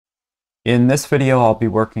In this video, I'll be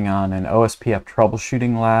working on an OSPF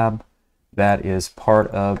troubleshooting lab that is part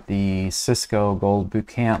of the Cisco Gold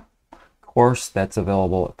Bootcamp course that's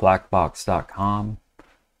available at flakbox.com.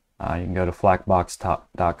 You can go to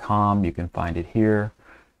flakbox.com. You can find it here.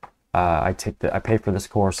 I pay for this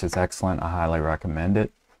course. It's excellent. I highly recommend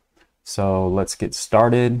it. So let's get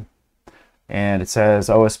started. And it says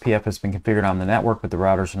OSPF has been configured on the network, but the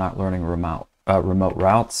routers are not learning remote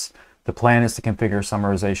routes. The plan is to configure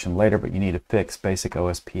summarization later, but you need to fix basic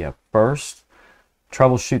OSPF first.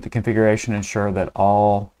 Troubleshoot the configuration, ensure that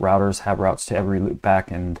all routers have routes to every loopback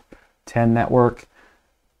and 10 network.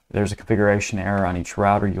 There's a configuration error on each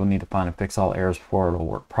router. You'll need to find and fix all errors before it will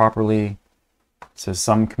work properly. It says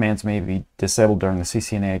some commands may be disabled during the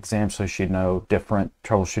CCNA exam, so you should know different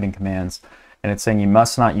troubleshooting commands. And it's saying you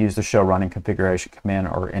must not use the show running configuration command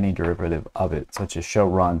or any derivative of it, such as show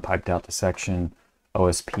run, piped out to section,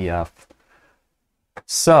 OSPF.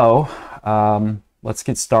 So let's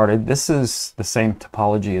get started. This is the same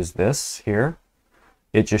topology as this here.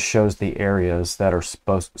 It just shows the areas that are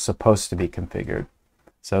supposed to be configured.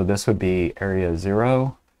 So this would be area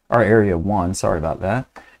 0, or area 1, sorry about that.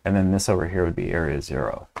 And then this over here would be area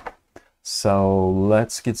 0. So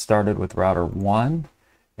let's get started with router 1.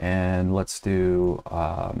 And let's do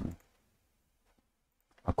a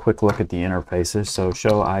quick look at the interfaces. So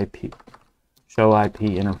show IP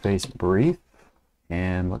interface brief,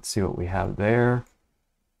 and let's see what we have there.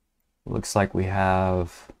 Looks like we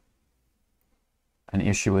have an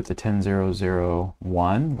issue with the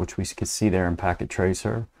 10.0.0.1, which we can see there in packet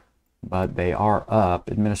tracer, but they are up,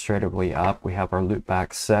 administratively up. We have our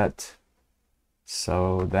loopback set,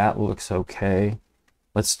 so that looks okay.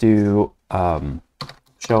 Let's do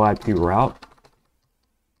show IP route.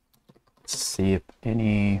 Let's see if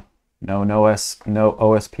any no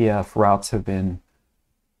OSPF routes have been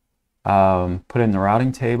put in the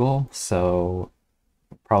routing table, so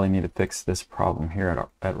probably need to fix this problem here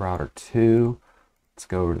at router 2. Let's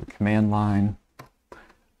go over to the command line.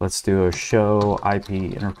 Let's do a show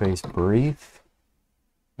IP interface brief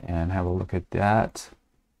and have a look at that.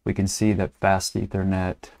 We can see that fast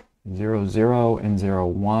Ethernet 00 and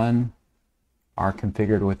 01 are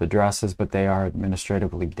configured with addresses, but they are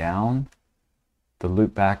administratively down. The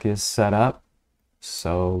loopback is set up,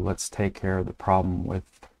 so let's take care of the problem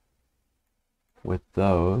with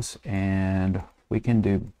those, and we can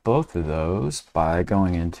do both of those by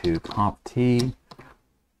going into conft,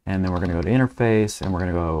 and then we're going to go to interface, and we're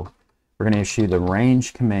going to issue the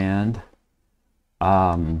range command,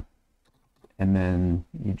 and then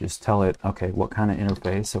you just tell it, okay, what kind of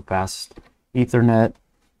interface. So fast Ethernet,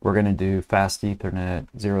 we're going to do fast Ethernet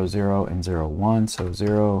 00 and 01, so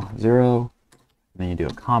 00, and then you do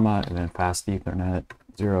a comma, and then fast Ethernet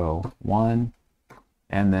 01,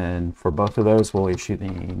 and then for both of those we'll issue the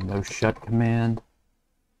no shut command,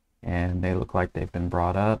 and they look like they've been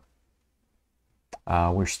brought up.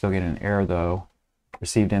 We're still getting an error though.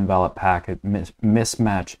 Received invalid packet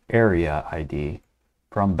mismatch area ID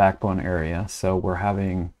from backbone area, so we're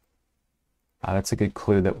having that's a good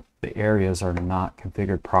clue that the areas are not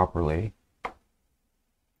configured properly.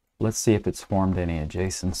 Let's see if it's formed any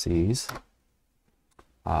adjacencies.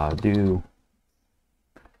 And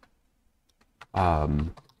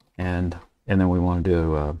then we want to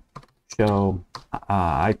do show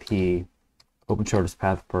IP open shortest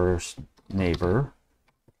path first neighbor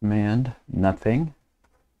command, nothing.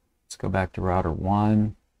 Let's go back to router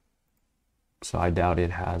 1. So I doubt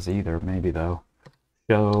it has either, maybe though.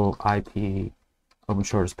 Show IP open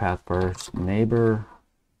shortest path first neighbor,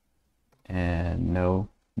 and no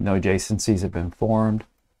adjacencies have been formed.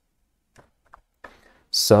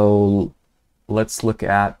 So let's look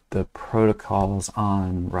at the protocols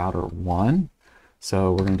on router 1.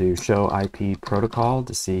 So we're going to do show IP protocol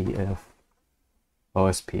to see if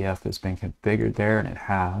OSPF has been configured there, and it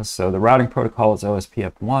has. So the routing protocol is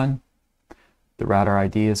OSPF 1. The router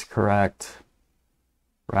ID is correct.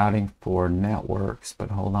 Routing for networks,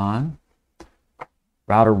 but hold on.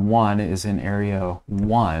 Router 1 is in area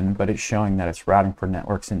 1, but it's showing that it's routing for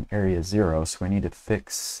networks in area 0, so we need to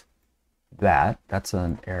fix that. That's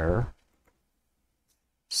an error.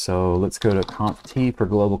 So let's go to conft for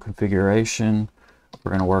global configuration.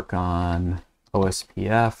 We're going to work on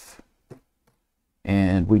OSPF,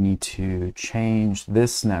 and we need to change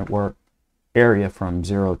this network area from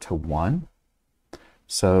 0 to 1.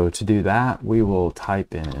 So to do that, we will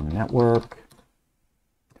type in network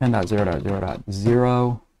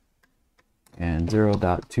 10.0.0.0 and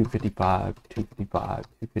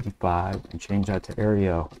 0.255.255.255 and change that to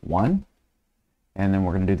area 1. And then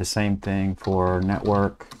we're going to do the same thing for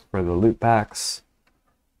network for the loopbacks.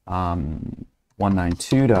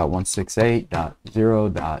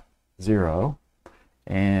 192.168.0.0,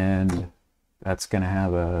 and that's going to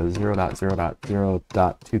have a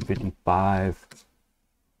 0.0.0.255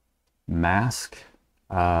 mask.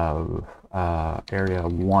 Area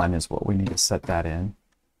 1 is what we need to set that in.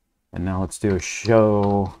 And now let's do a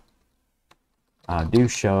show,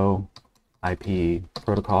 show IP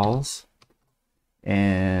protocols,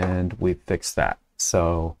 and we fixed that.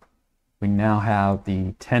 So we now have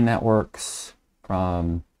the 10 networks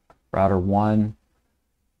from router 1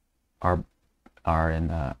 are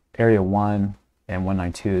in area 1, and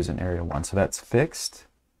 192 is in area 1. So that's fixed.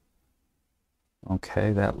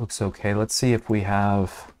 Okay, that looks okay. Let's see if we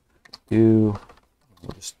have we'll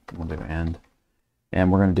do end,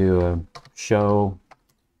 and we're going to do a show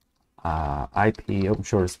IP open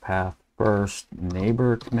shortest path first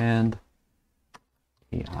neighbor command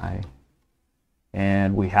EI,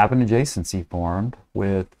 and we have an adjacency formed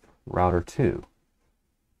with router 2.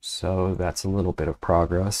 So that's a little bit of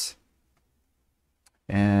progress.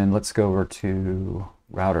 And let's go over to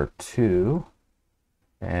router 2,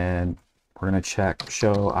 and we're going to check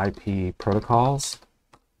show IP protocols,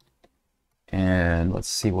 and let's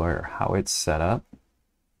see how it's set up.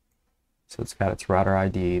 So it's got its router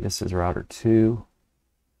ID. This is router 2,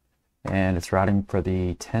 and it's routing for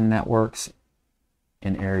the 10 networks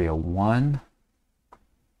in area 1,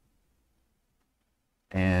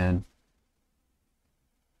 and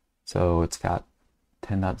so it's got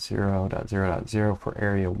 10.0.0.0 for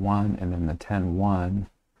area 1, and then the 10.1.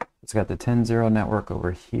 It's got the 10.0 network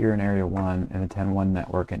over here in area 1 and the 10.1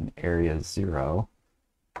 network in area 0.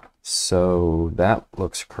 So that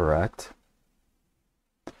looks correct.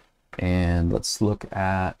 And let's look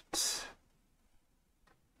at,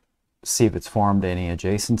 see if it's formed any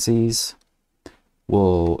adjacencies.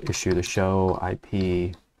 We'll issue the show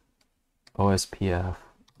IP OSPF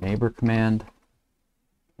neighbor command.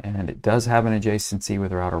 And it does have an adjacency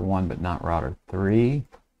with router 1, but not router 3.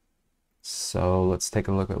 So let's take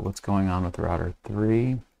a look at what's going on with router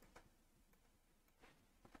 3.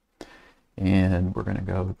 And we're going to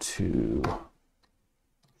go to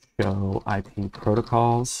show IP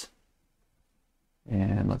protocols.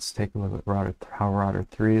 And let's take a look at how router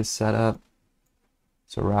 3 is set up.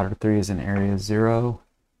 So router 3 is in area 0.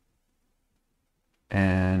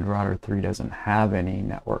 And router 3 doesn't have any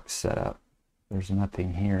network set up. There's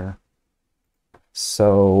nothing here.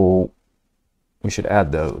 So we should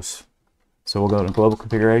add those. So we'll go to global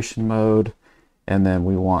configuration mode, and then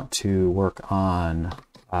we want to work on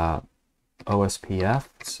OSPF.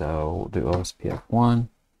 So we'll do OSPF 1,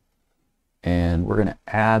 and we're going to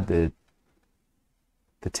add the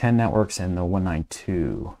 10 networks and the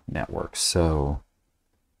 192 networks. So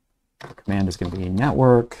the command is going to be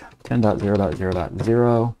network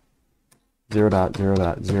 10.0.0.0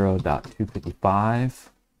 0.0.0.255.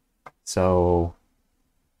 So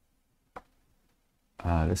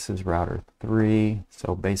this is router 3.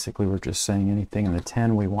 So basically we're just saying anything in the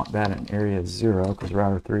 10, we want that in area 0 because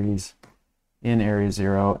router 3 is in area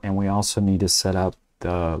 0. And we also need to set up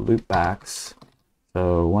the loopbacks.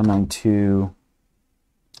 So 192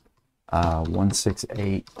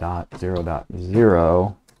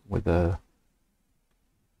 168.0.0 with a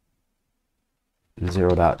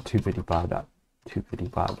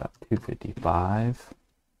 0.255.255.255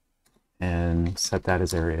 and set that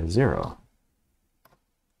as area 0.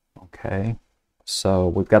 Okay, so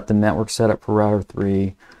we've got the network set up for router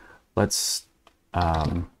 3. Let's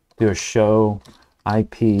do a show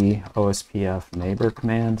IP OSPF neighbor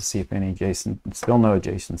command to see if any still no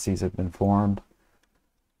adjacencies have been formed.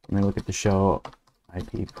 Let me look at the show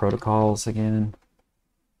IP protocols again.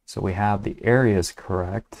 So we have the areas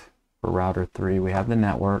correct for router 3. We have the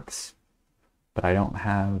networks, but I don't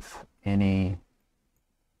have any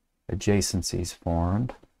adjacencies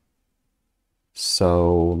formed.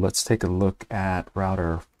 So let's take a look at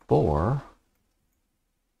router 4,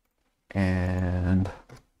 and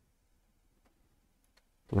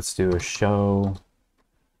let's do a show.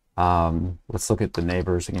 Let's look at the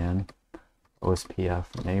neighbors again.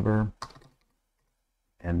 OSPF neighbor,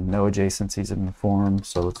 and no adjacencies have been formed.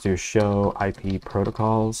 So let's do a show IP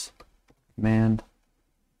protocols command,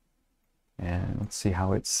 and let's see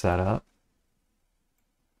how it's set up.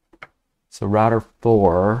 So router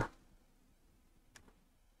 4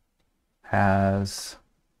 has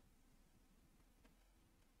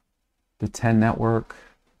the 10 network.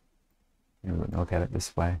 Look at it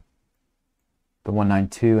this way. The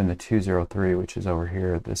 192 and the 203, which is over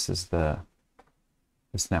here. This is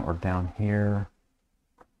this network down here.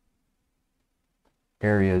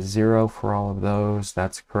 Area 0 for all of those.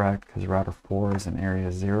 That's correct because router 4 is in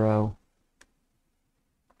area 0.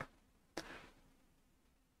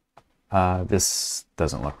 This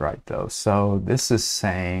doesn't look right though. So this is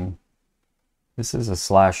saying this is a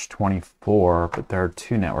 /24, but there are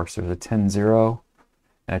two networks. There's a 10.0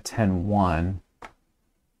 and a 10.1.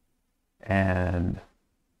 And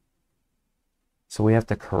so we have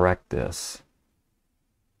to correct this.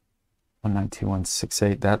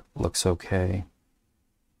 192.168, that looks okay.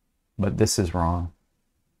 But this is wrong.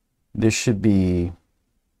 This should be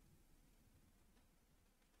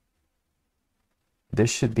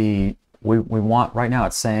we want, right now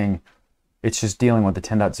it's saying it's just dealing with the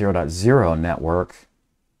 10.0.0 network,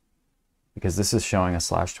 because this is showing a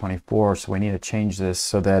 /24, so we need to change this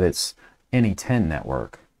so that it's any 10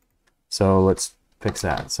 network. So let's fix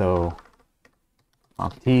that. So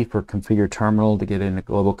T for configure terminal to get into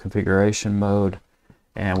global configuration mode,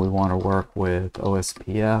 and we want to work with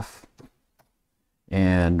OSPF,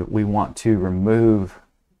 and we want to remove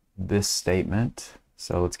this statement,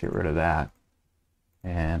 so let's get rid of that,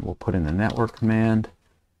 and we'll put in the network command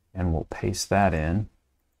and we'll paste that in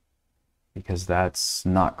because that's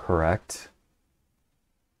not correct,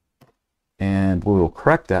 and we will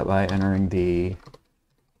correct that by entering the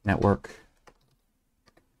network,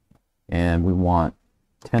 and we want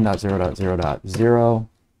 10.0.0.0,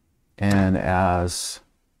 and as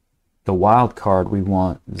the wildcard we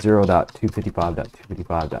want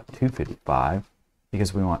 0.255.255.255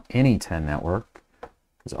 because we want any 10 network,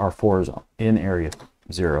 because R4 is in area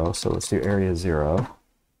 0, so let's do area 0.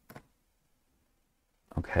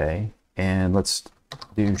 Okay, and let's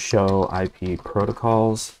do show IP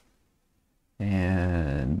protocols,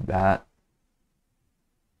 and that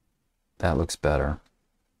looks better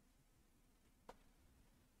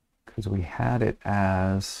because we had it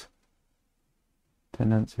as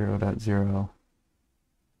 10.0.0.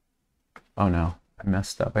 Oh no, I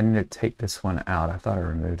messed up. I need to take this one out. I thought I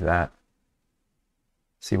removed that.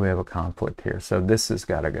 See, we have a conflict here. So this has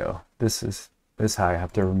got to go. This is how I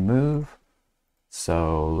have to remove.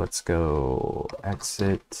 So let's go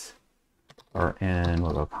exit or in,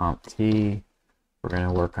 we'll go comp T. We're going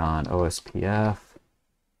to work on OSPF.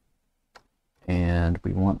 And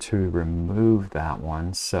we want to remove that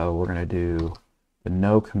one. So we're going to do the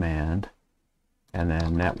no command and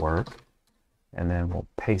then network. And then we'll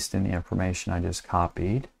paste in the information I just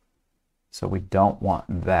copied. So we don't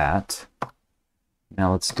want that.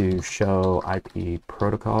 Now let's do show IP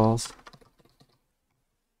protocols.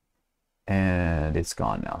 And it's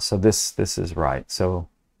gone now. So this is right. So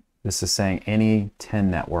this is saying any 10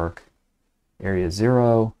 network, area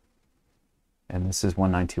 0, and this is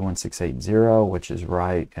 192.168.0, which is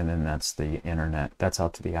right, and then that's the internet. That's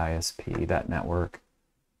out to the ISP, that network.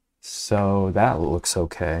 So that looks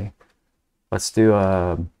okay. Let's do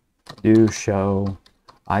a show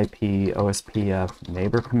IP OSPF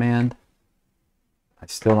neighbor command. I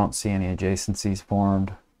still don't see any adjacencies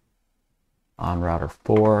formed on router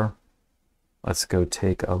 4. Let's go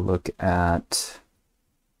take a look at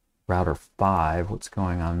router 5, what's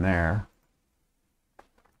going on there.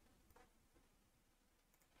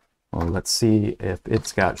 Well, let's see if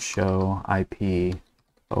it's got show IP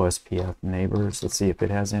OSPF neighbors. Let's see if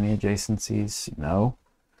it has any adjacencies. No.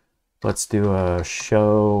 Let's do a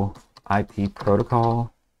show IP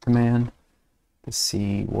protocol command to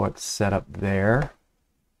see what's set up there.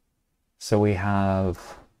 So we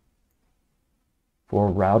have, for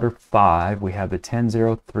router 5, we have the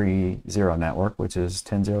 10.0.3.0 network, which is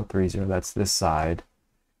 10.0.3.0, that's this side.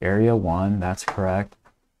 Area 1, that's correct.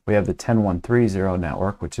 We have the 10.1.3.0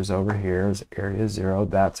 network, which is over here, is area 0,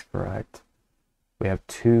 that's correct. We have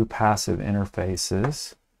 2 passive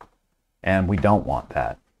interfaces, and we don't want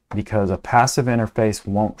that because a passive interface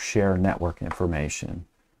won't share network information.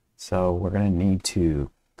 So we're going to need to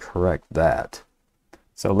correct that.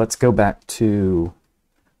 So let's go back to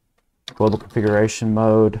global configuration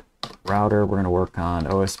mode, router. We're going to work on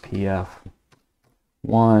OSPF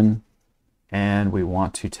 1, and we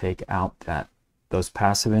want to take out those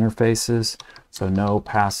passive interfaces. So no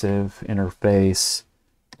passive interface,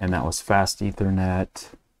 and that was fast Ethernet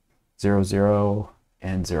 00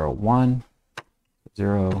 and 01,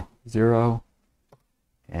 00,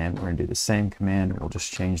 and we're going to do the same command. We'll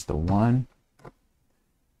just change the 1.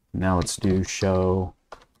 Now let's do show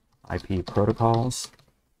IP protocols.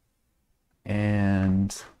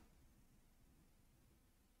 And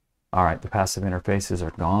all right, the passive interfaces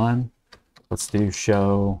are gone. Let's do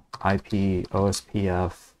show IP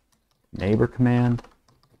OSPF neighbor command,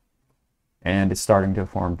 and it's starting to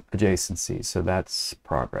form adjacency, so that's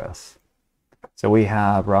progress. So we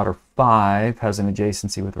have router 5 has an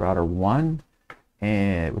adjacency with router 1,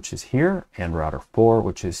 which is here, and router 4,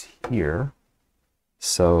 which is here.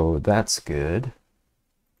 So that's good.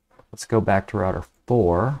 Let's go back to router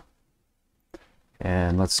 4.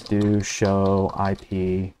 And let's do show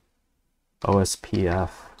IP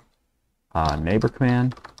OSPF neighbor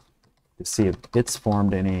command to see if it's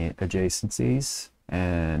formed any adjacencies.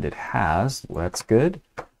 And it has. Well, that's good.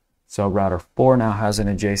 So router 4 now has an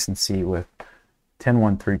adjacency with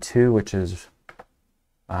 10.132, which is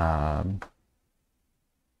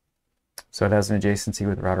so it has an adjacency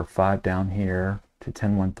with router 5 down here to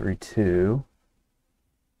 10.132,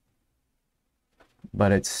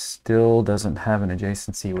 but it still doesn't have an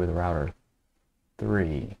adjacency with router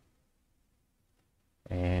 3.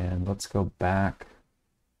 And let's go back.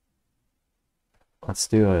 Let's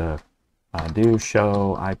do a do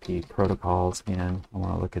show IP protocols again. I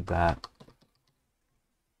want to look at that.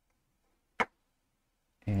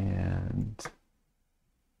 And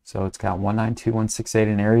so it's got 192.168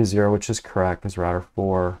 in area 0, which is correct because router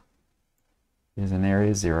 4 is in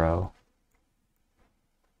area 0.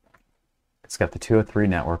 It's got the 203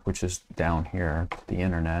 network, which is down here, the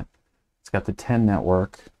internet. It's got the 10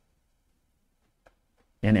 network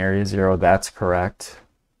in area 0. That's correct.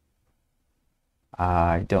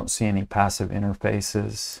 I don't see any passive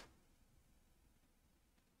interfaces.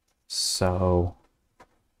 So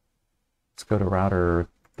let's go to router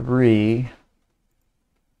 3.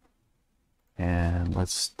 And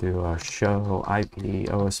let's do a show IP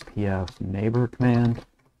OSPF neighbor command.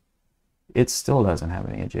 It still doesn't have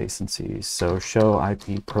any adjacencies. So show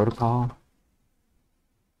IP protocol.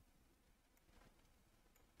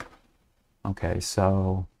 Okay,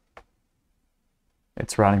 so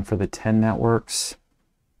it's routing for the 10 networks.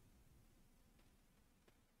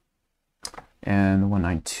 And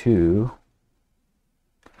 192.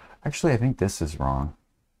 Actually, I think this is wrong.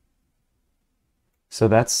 So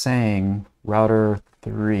that's saying router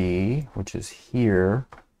 3, which is here,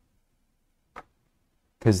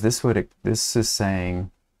 because this is saying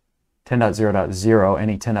 10.0.0,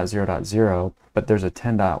 any 10.0.0, but there's a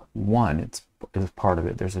 10.1, is part of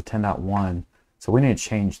it. There's a 10.1, so we need to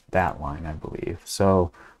change that line, I believe.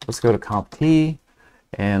 So let's go to comp T,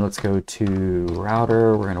 and let's go to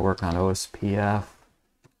router. We're going to work on OSPF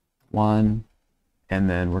 1, and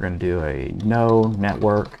then we're going to do a no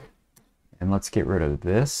network. And let's get rid of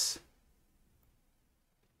this.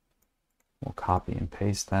 We'll copy and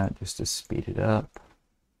paste that just to speed it up,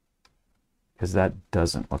 because that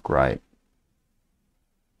doesn't look right.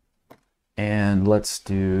 And let's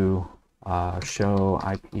do show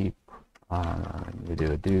IP. We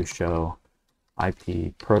do a do show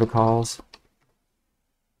IP protocols,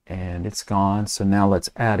 and it's gone. So now let's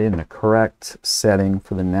add in the correct setting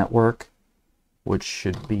for the network, which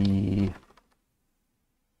should be.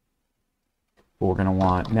 We're going to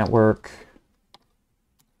want network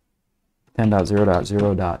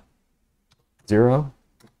 10.0.0.0,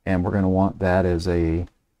 and we're going to want that as a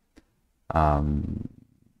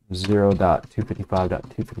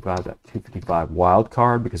 0.255.255.255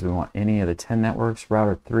 wildcard, because we want any of the 10 networks.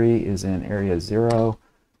 Router 3 is in area 0,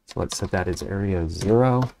 so let's set that as area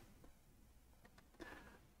 0.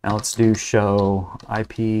 Now let's do show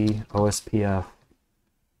IP OSPF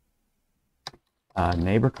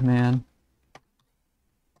neighbor command.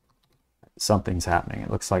 Something's happening. It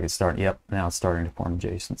looks like it's starting. Yep, now it's starting to form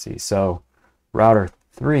adjacency. So router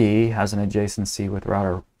 3 has an adjacency with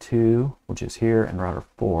router 2, which is here, and router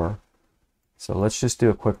 4. So let's just do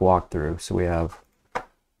a quick walkthrough. So we have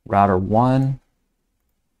router 1,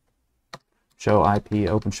 show IP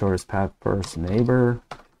open shortest path first neighbor,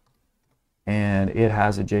 and it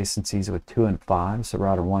has adjacencies with 2 and 5. So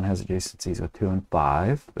router 1 has adjacencies with 2 and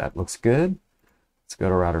 5. That looks good. Let's go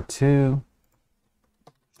to router 2.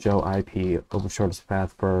 Show IP open shortest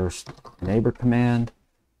path first neighbor command.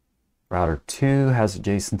 Router 2 has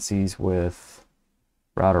adjacencies with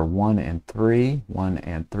router 1 and 3. 1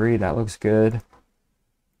 and 3, that looks good.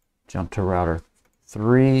 Jump to router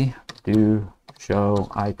 3. Do show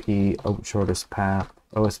IP open shortest path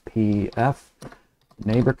OSPF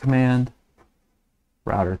neighbor command.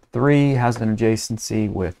 Router 3 has an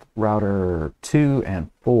adjacency with router 2 and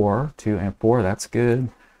 4. 2 and 4, that's good.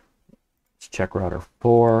 Let's check router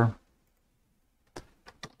 4.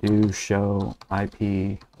 Do show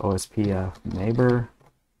IP OSPF neighbor.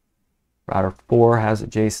 Router 4 has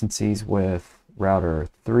adjacencies with router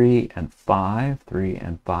 3 and 5. 3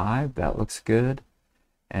 and 5, that looks good.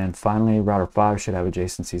 And finally, router 5 should have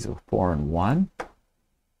adjacencies with 4 and 1.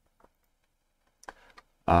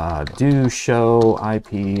 Do show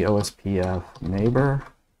IP OSPF neighbor.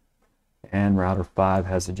 And router 5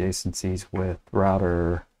 has adjacencies with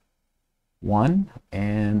router 1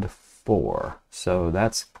 and 4. So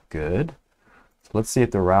that's good. So let's see if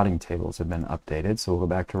the routing tables have been updated. So we'll go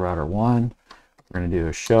back to router 1. We're going to do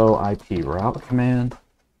a show IP route command.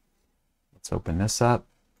 Let's open this up.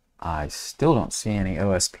 I still don't see any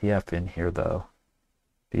OSPF in here though.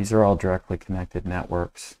 These are all directly connected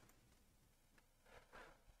networks.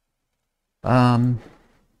 What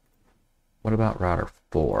about router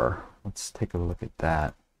 4? Let's take a look at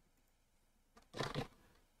that.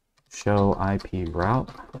 Show IP route.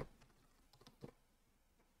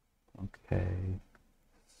 Okay.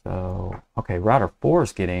 So, okay, router 4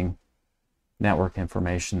 is getting network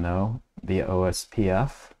information though via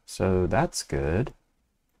OSPF. So that's good.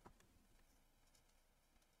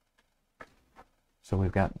 So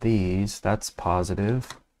we've got these, that's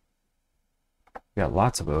positive. We've got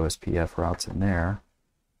lots of OSPF routes in there.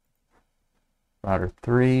 Router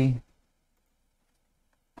 3,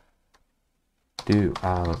 do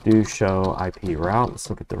show IP route. Let's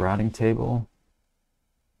look at the routing table.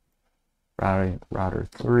 Router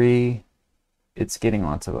 3, it's getting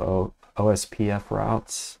lots of OSPF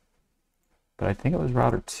routes, but I think it was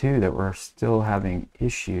router 2 that we're still having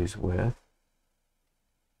issues with.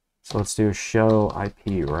 So let's do a show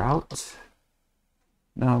IP route.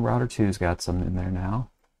 No, router 2's got some in there now.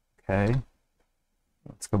 Okay.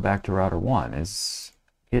 Let's go back to router 1. Is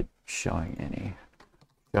it showing any?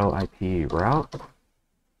 Show IP route.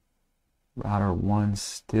 Router 1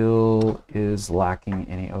 still is lacking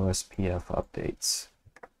any OSPF updates.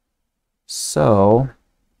 So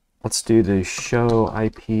let's do the show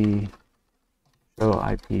IP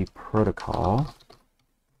protocol.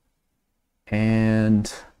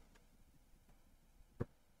 And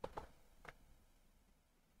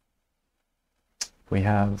we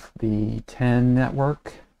have the 10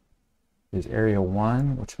 network is area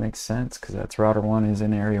 1, which makes sense because that's router 1 is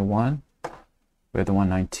in area 1. We have the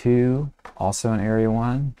 192 also in area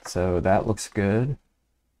 1, so that looks good.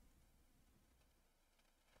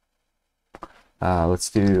 Let's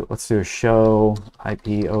do a show IP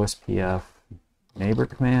OSPF neighbor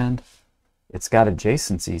command. It's got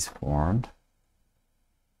adjacencies formed.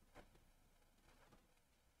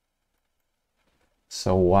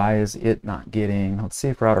 So why is it not getting, let's see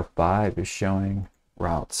if router 5 is showing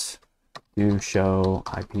routes. Do show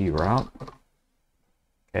IP route.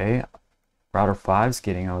 Okay, router 5 is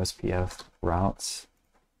getting OSPF routes,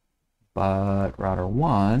 but router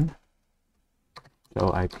 1,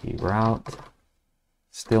 show IP route,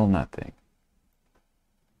 still nothing.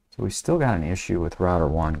 So we still got an issue with router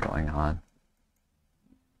 1 going on.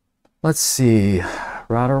 Let's see,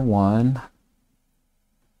 router 1.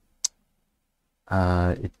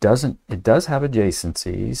 It does have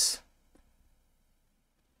adjacencies.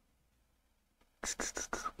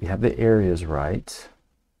 We have the areas right.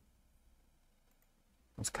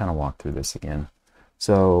 Let's kind of walk through this again.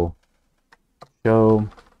 So show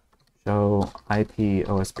IP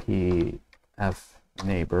OSPF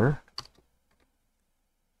neighbor.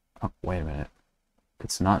 Oh, wait a minute.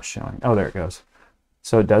 It's not showing. Oh, there it goes.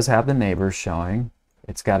 So it does have the neighbors showing.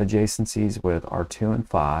 It's got adjacencies with R2 and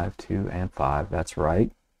 5, 2 and 5. That's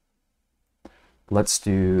right. Let's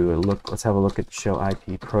do a look. Let's have a look at show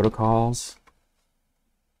IP protocols.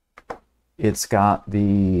 It's got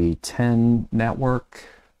the 10 network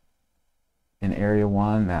in area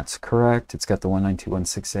 1. That's correct. It's got the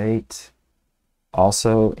 192.168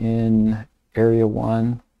 also in area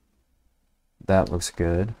 1. That looks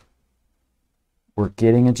good. We're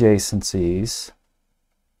getting adjacencies.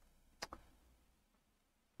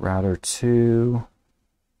 Router 2,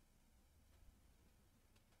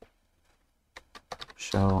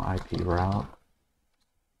 show IP route.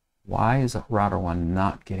 Why is router 1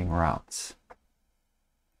 not getting routes?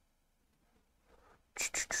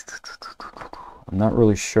 I'm not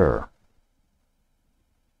really sure.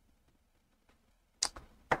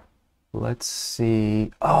 Let's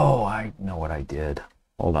see. Oh, I know what I did.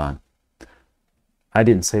 Hold on. I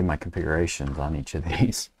didn't save my configurations on each of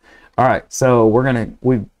these. All right, so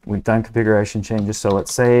we've done configuration changes. So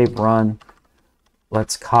let's save, run.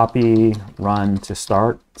 Let's copy, run to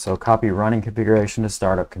start. So copy running configuration to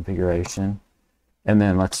startup configuration, and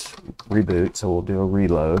then let's reboot. So we'll do a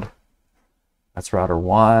reload. That's router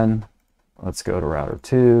 1. Let's go to router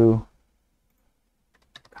 2.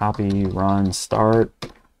 Copy, run, start,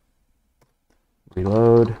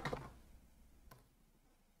 reload.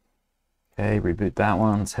 Okay, reboot that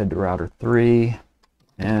one. Let's head to router 3.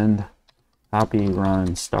 And copy,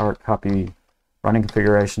 run, start, copy running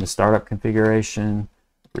configuration to startup configuration,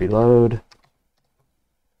 reload,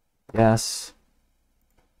 yes,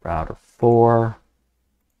 router 4,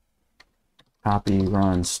 copy,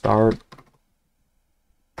 run, start.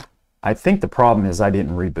 I think the problem is I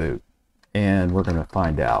didn't reboot, and we're going to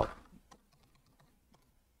find out.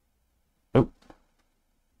 Oop.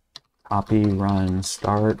 Copy, run,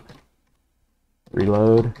 start,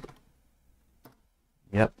 reload.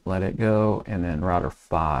 Yep, let it go. And then router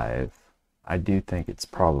 5. I do think it's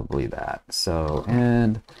probably that. So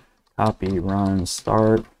end, copy, run,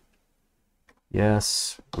 start.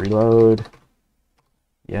 Yes, reload.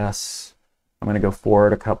 Yes. I'm going to go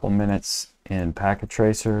forward a couple minutes in Packet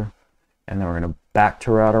Tracer, and then we're going to back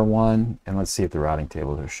to router 1, and let's see if the routing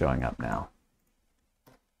tables are showing up now.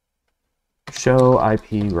 Show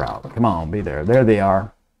IP route. Come on, be there. There they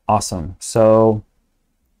are. Awesome. So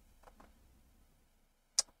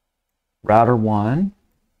router 1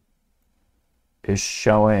 is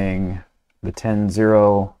showing the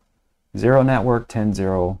 10.0.0 network,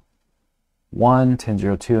 10.0.1,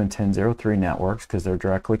 10.0.2, and 10.0.3 networks because they're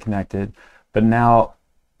directly connected. But now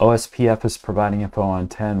OSPF is providing info on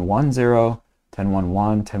 10.1.0,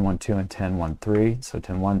 10.1.1, 10.1.2, and 10.1.3. So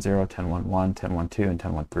 10.1.0, 10.1.1, 10.1.2, and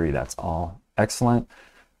 10.1.3. That's all excellent.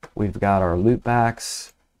 We've got our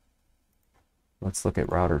loopbacks. Let's look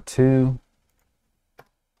at router 2.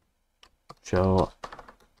 Show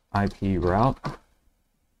IP route.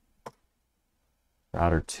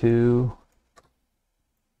 Router 2.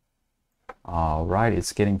 All right,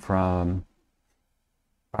 it's getting from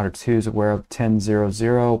router 2 is aware of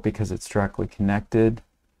 10.0.0 because it's directly connected.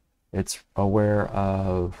 It's aware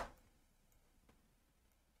of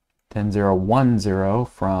 10.0.1.0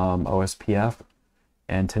 from OSPF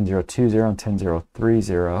and 10.0.2.0 and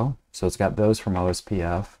 10.0.3.0. So it's got those from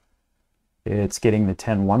OSPF. It's getting the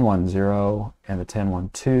 10.1.1.0 and the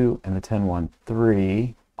 10.1.2 and the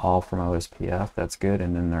 10.1.3 all from OSPF. That's good.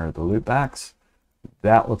 And then there are the loopbacks.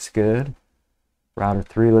 That looks good. Router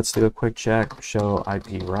 3, let's do a quick check. Show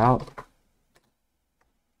IP route.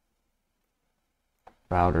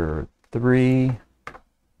 Router 3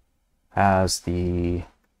 has the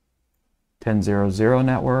 10.0.0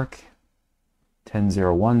 network,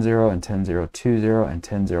 10.0.1.0 and 10.0.2.0 and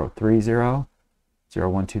 10.0.3.0.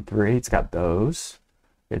 0.1.2.3, it's got those.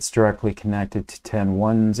 It's directly connected to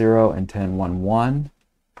 10.1.0 and 10.1.1.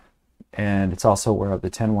 And it's also aware of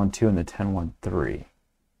the 10.1.2 and the 10.1.3.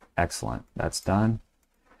 Excellent, that's done.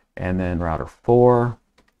 And then router 4,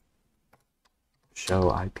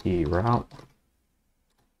 show IP route.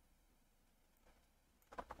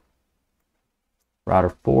 Router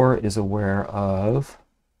 4 is aware of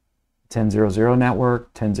 10.0.0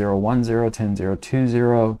 network, 10.0.1.0,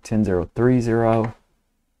 10.0.2.0, 10.0.3.0,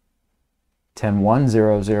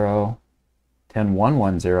 10.1.0.0,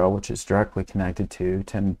 10.1.1.0, which is directly connected to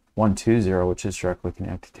 10.1.2.0, which is directly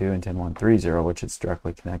connected to, and 10.1.3.0, which is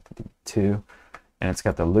directly connected to. And it's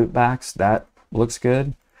got the loopbacks. That looks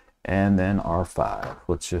good. And then R5.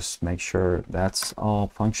 Let's just make sure that's all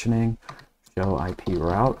functioning. Show IP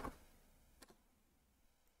route.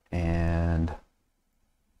 And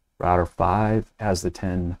router 5 has the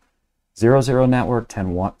 10.0.0 network,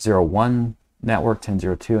 10.0.1 network,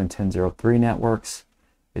 10.0.2 and 10.0.3 networks.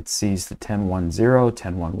 It sees the 10.1.0,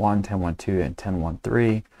 10.1.1, 10.1.2, and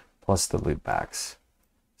 10.1.3 plus the loopbacks.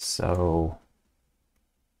 So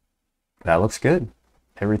that looks good.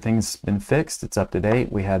 Everything's been fixed. It's up to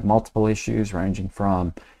date. We had multiple issues ranging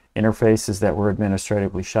from interfaces that were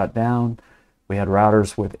administratively shut down. We had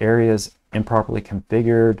routers with areas improperly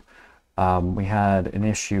configured. We had an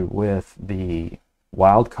issue with the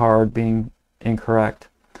wildcard being incorrect.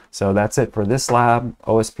 So that's it for this lab,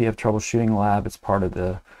 OSPF Troubleshooting Lab. It's part of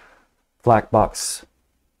the Blackbox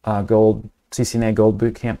CCNA Gold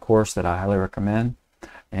Bootcamp course that I highly recommend.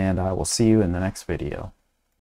 And I will see you in the next video.